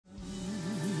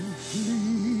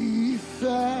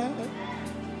fait.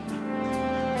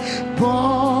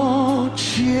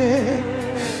 Bondye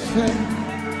fait.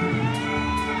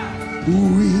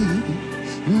 Oui,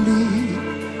 li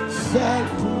fait.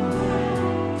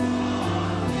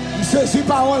 Saisis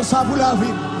parole ça pour la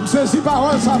vie. Saisis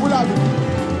parole ça pour la vie.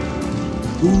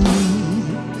 Oui,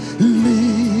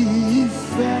 li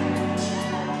fait.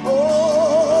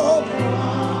 Oh,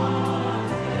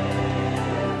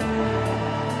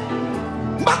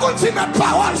 ma continue de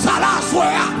parole ça la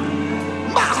soya.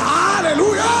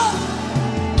 Alléluia.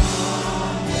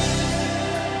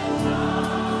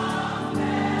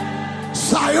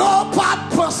 Ça y a pas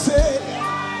de pensée.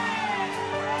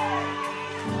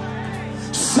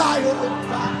 Ça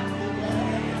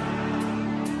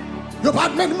y a pas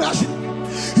de même imaginer.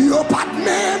 Il n'y a pas de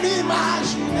même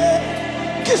imaginer.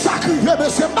 Qui s'acrivait, mais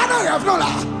c'est pas dans rêve non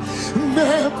là.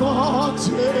 Mais mon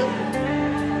Dieu.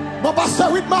 Mon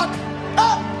pasteur Whitman.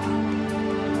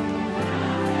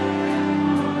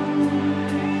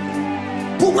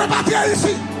 Pour moi, partir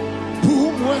ici.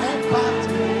 Pour moi,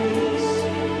 partir ici.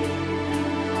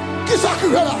 Qui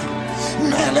s'acrivait là?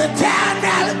 Mais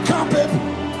l'Éternel campait.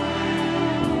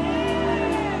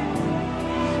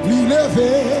 Il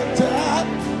levait tête.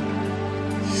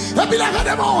 Et puis il avait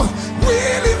des mots. Oui,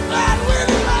 il fait, oui,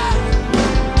 il fait.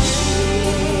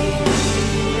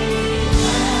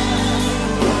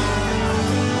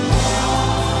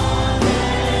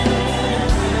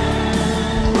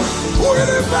 Oui, il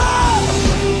fait.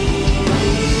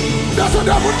 Dans ce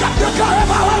debout, qui a déclaré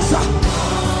par ça.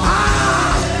 Ah,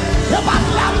 il n'y a pas de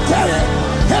l'âme,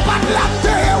 il n'y a pas de l'âme,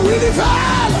 oui, il fait.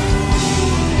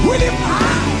 Oui, il fait.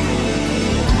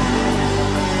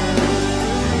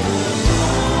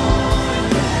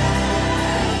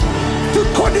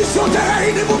 Toute condition de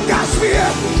réunir pour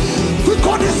gaspiller. Toute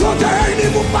condition de réunir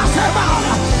pour passer mal.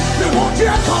 Mais mon Dieu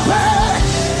est tombé.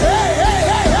 Hey, hey,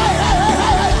 hey, hey, hey, hey,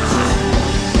 hey.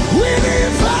 Oui, il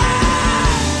fait.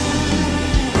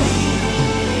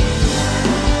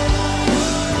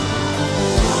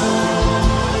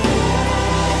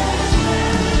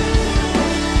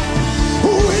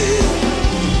 Oui.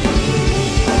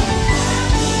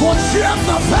 Mon Dieu est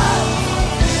tombé.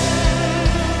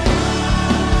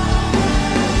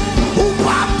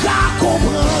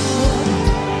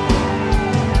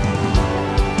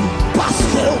 Parce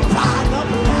que on pas de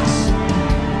place.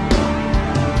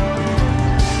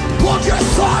 Bon Dieu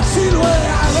sorti loin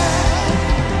avec.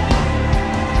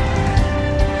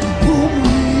 Pour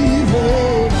vivre.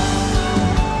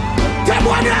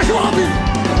 Témoignage en vie.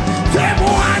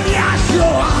 Témoignage en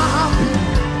vie.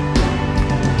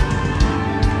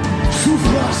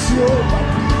 Souffrance en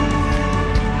vie.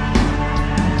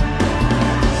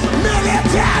 Mais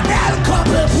l'Éternel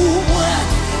campait pour moi,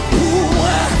 pour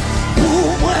moi, pour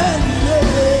moi.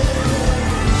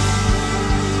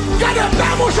 Gade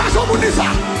bien mon chanson pour dire ça.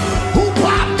 Ou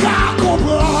pas qu'à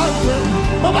comprendre.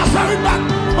 On va faire une bague,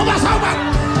 on va faire une bague.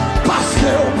 Parce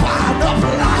qu'on pas de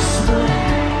place.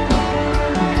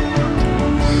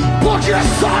 Bon Dieu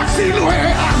sorti loin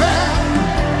avec.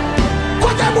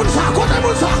 Côté moun ça, côté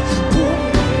moun ça.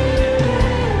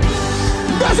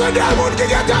 Besoin d'un monde qui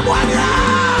a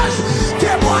témoignage.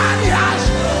 Témoignage.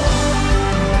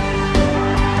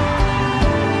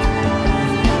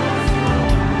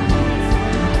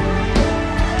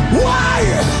 Ouais.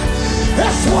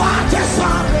 Espoir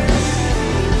descend.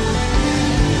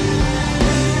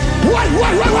 Ouais.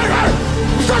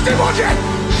 Chachez mon Dieu.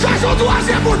 Chachez au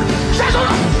troisième monde. Chachez au...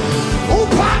 Ou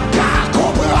pas qu'à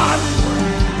comprendre.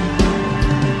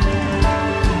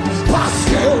 Parce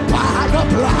qu'on pas de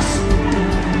place.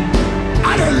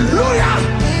 Alléluia.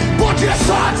 Bon Dieu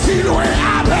sorti loin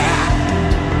avec.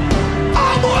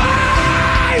 Oh moi.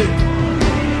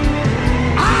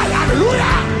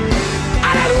 Alléluia.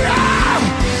 Alléluia.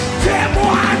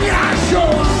 Témoignage.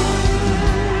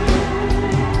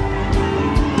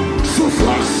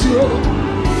 Souffrance.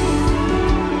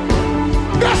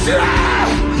 Merci.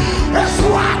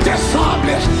 Espoir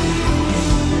t'essemble.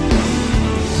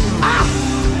 Ah.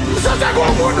 C'est un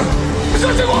gros monde. C'est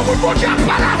un gros monde pour Dieu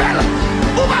pas la belle.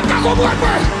 Ou pas qu'à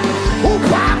comprendre. Ou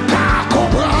pas qu'à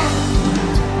comprendre.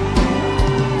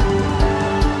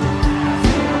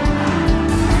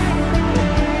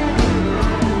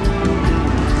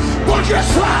 Bon Dieu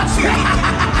soit.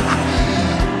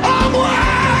 Oh moi.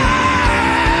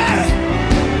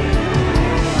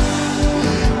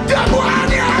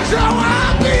 Témoignage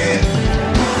rapide.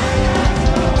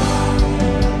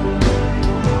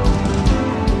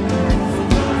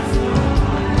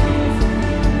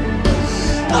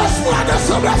 Espoir de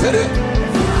semble à finir.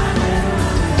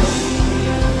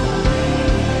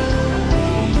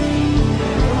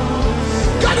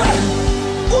 Gade,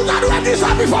 ou t'as dû dit ça,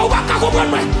 il faut pas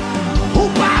comprendre. Ou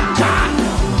pas qu'à.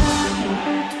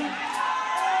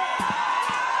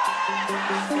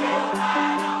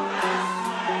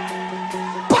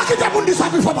 Pas que des gens disent ça,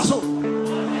 il faut pas ça.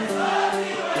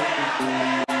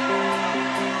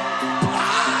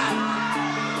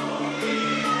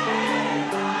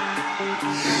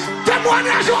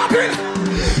 Témoignage en pile.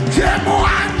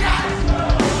 Témoignage.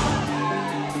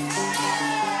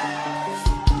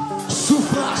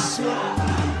 Souffrance.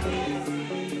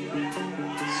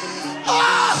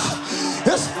 Ah,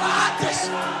 espace.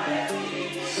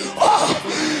 Oh,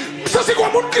 ça c'est quoi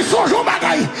monde qui songe au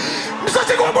bagaille. Ça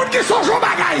c'est quoi monde qui songe au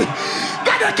bagaille.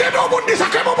 Regardez quel monde dit ça,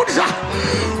 quel monde dit ça.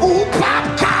 Ou pas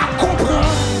qu'à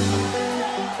comprendre.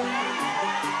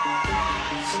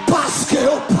 Parce que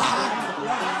au pas.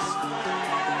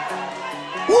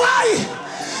 Oui,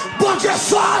 bon Dieu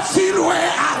sorti loin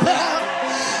avec.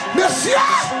 Monsieur,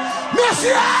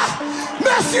 monsieur,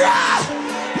 monsieur, aïe,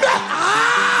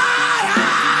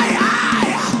 aïe,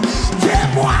 aïe,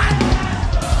 témoigne.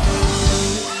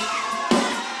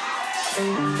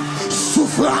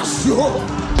 Souffrance,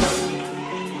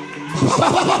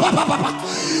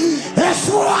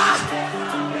 espoir.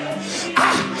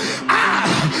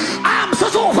 Ça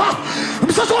s'en va,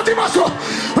 ça s'en dimension.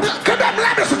 Que même là,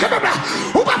 monsieur, que même là.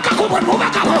 Ou pas qu'à comprendre, ou pas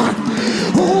qu'à comprendre.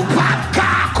 Ou pas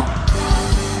qu'à comprendre.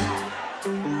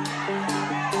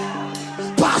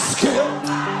 Parce que.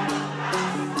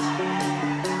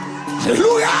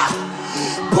 Alléluia.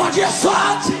 Bon Dieu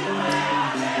sorti.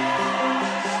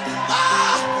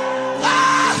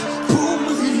 Pour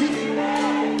mourir.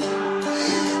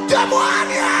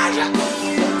 Témoignage.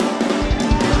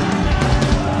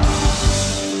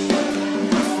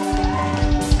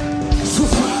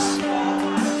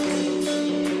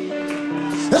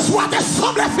 Espoir des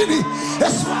sembles fini.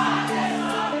 Espoir.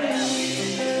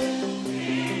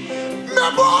 Mais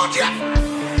mon Dieu.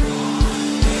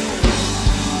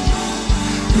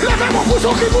 Levez-moi pour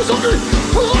son cul, pour son cul.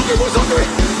 Pour son cul, pour son cul.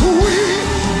 Oui.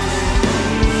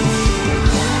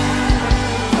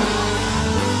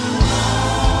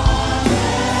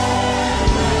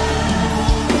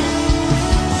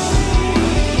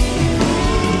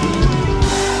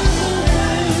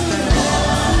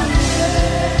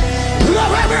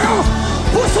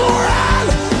 Pour son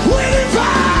rêve, oui, il va.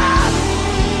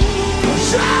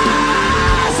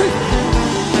 Jésus,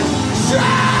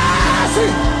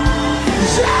 Jésus,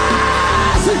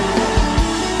 Jésus,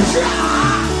 Jésus.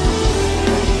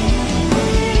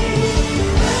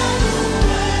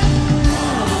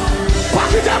 Pas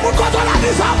qu'il y ait des gens contre la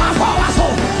mise en ma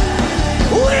formation.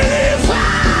 Oui, il va.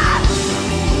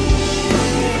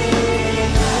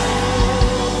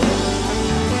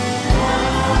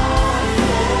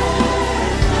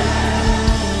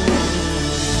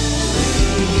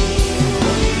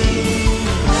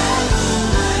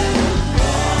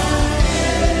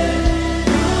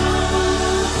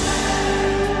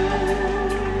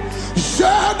 Je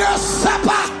ne sais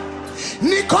pas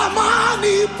ni comment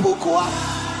ni pourquoi,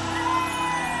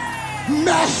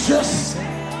 mais je sais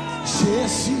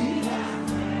Jésus.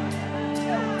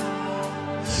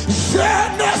 Je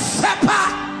ne sais pas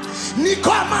ni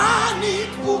comment ni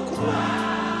pourquoi,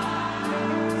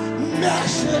 mais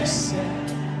je sais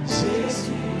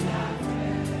Jésus.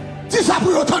 Dis ça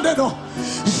pour autant de non.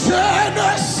 Je ne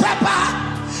sais pas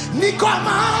ni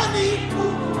comment ni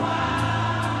pourquoi,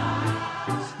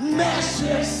 mais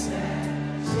je sais.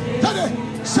 Attendez,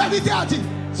 serviteur a dit,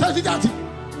 serviteur a dit.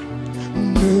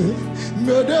 Ne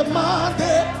me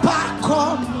demandez pas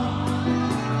comment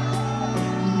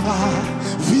ma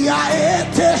vie a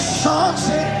été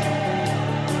changée.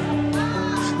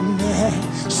 Mais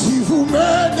si vous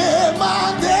me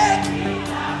demandez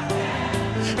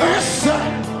un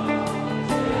seul.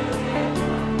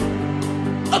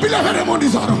 Et puis la veille de mon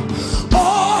disant, oh,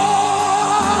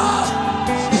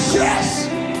 Jésus.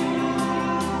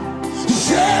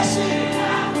 Jésus a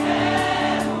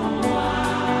fait pour moi.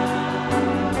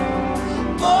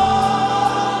 Oh,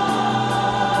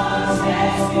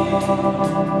 Jésus.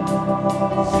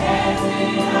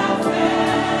 Jésus a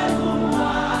fait pour moi.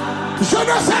 Je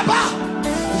ne sais pas.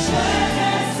 Je ne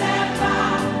sais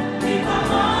pas ni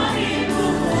comment ni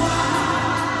pourquoi.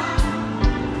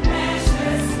 Mais je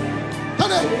sais.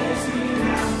 Attendez.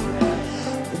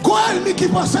 Goël qui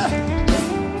pensait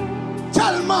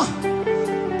tellement.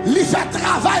 Il fait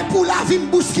travail pour la vie me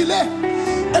bousculer.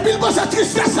 Et puis il pense que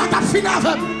tristesse ça t'a fini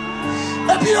avec.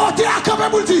 Et puis on t'a quand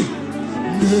même pour dire.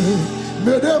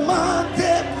 Ne me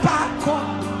demandez pas quoi.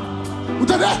 Vous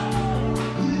entendez?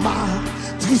 Ma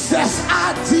tristesse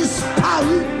a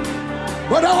disparu.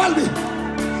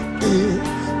 Et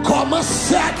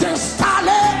commence à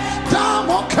t'installer dans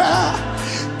mon cœur.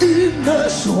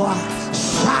 toi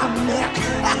jamais.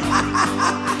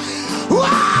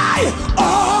 Ouais! Oh!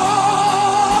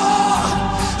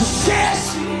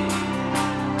 Jésus!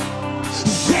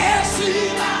 Jésus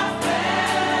l'a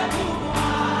fait pour moi.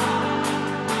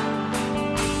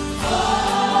 Oh!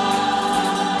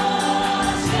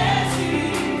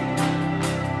 Jésus!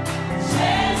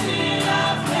 Jésus l'a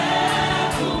fait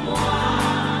pour moi.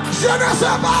 Je ne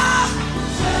sais pas!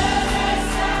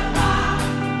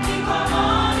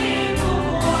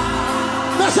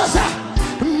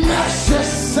 Mais je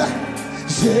sais,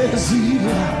 Jésus.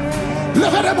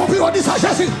 Levez de mon bureau, dis ça,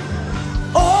 Jésus.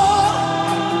 Oh,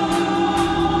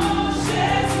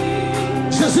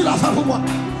 Jésus. Jésus l'a fait pour moi.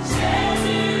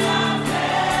 Jésus l'a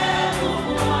fait pour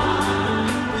moi.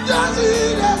 Jésus,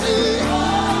 Jésus. Oh,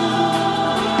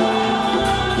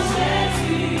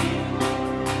 Jésus.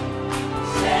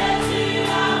 Jésus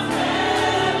l'a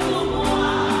fait pour moi.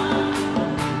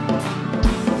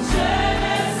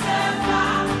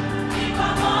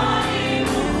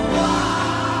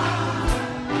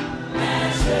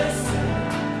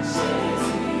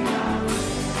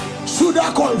 Sous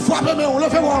d'accord, frappez-moi, on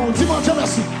levez-moi, on dit mon Dieu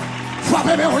merci.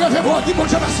 Frappez-moi, on levez-moi, on dit mon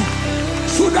Dieu merci.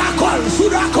 Sous d'accord,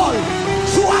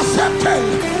 sous accepter.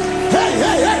 Hey,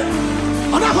 hey, hey.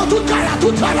 On a fait tout là,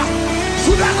 tout là.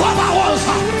 Sous d'accord, parole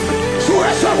ça. Sous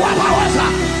recevoir parole ça.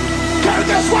 Quel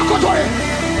que soit côté.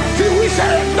 Si oui,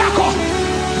 c'est d'accord.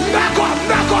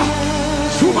 D'accord.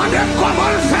 Sous madame,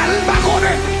 comment le faire, le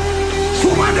baconner.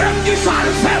 Sous madame, qui ça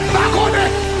le fait, le baconner.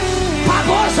 Pas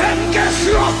poser une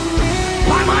question.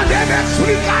 Pas demander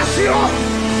d'explication.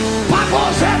 Pas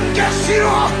poser une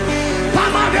question. Pas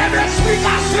demander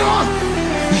d'explication.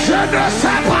 Je ne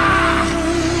sais pas.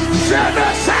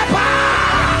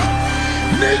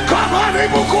 Ni comment ni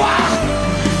pourquoi.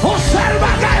 On seul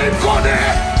bagaille me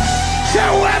connaît. C'est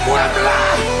où est moi là.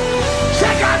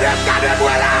 C'est gade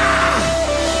moi là.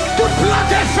 Toute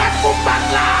plante est faite pour me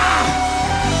battre là.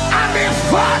 À mes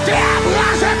fortes et à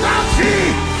bras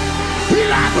étendus.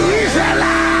 Il a brisé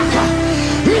l'arc.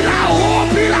 Il a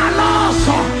rompu la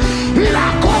lance. Il a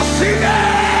consigné.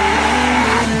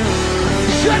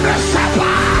 Je ne sais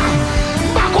pas.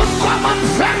 Par contre, comment me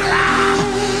faire là?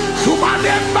 Sous ma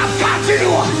dème, ma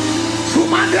cadio. Sous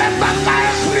ma dème, ma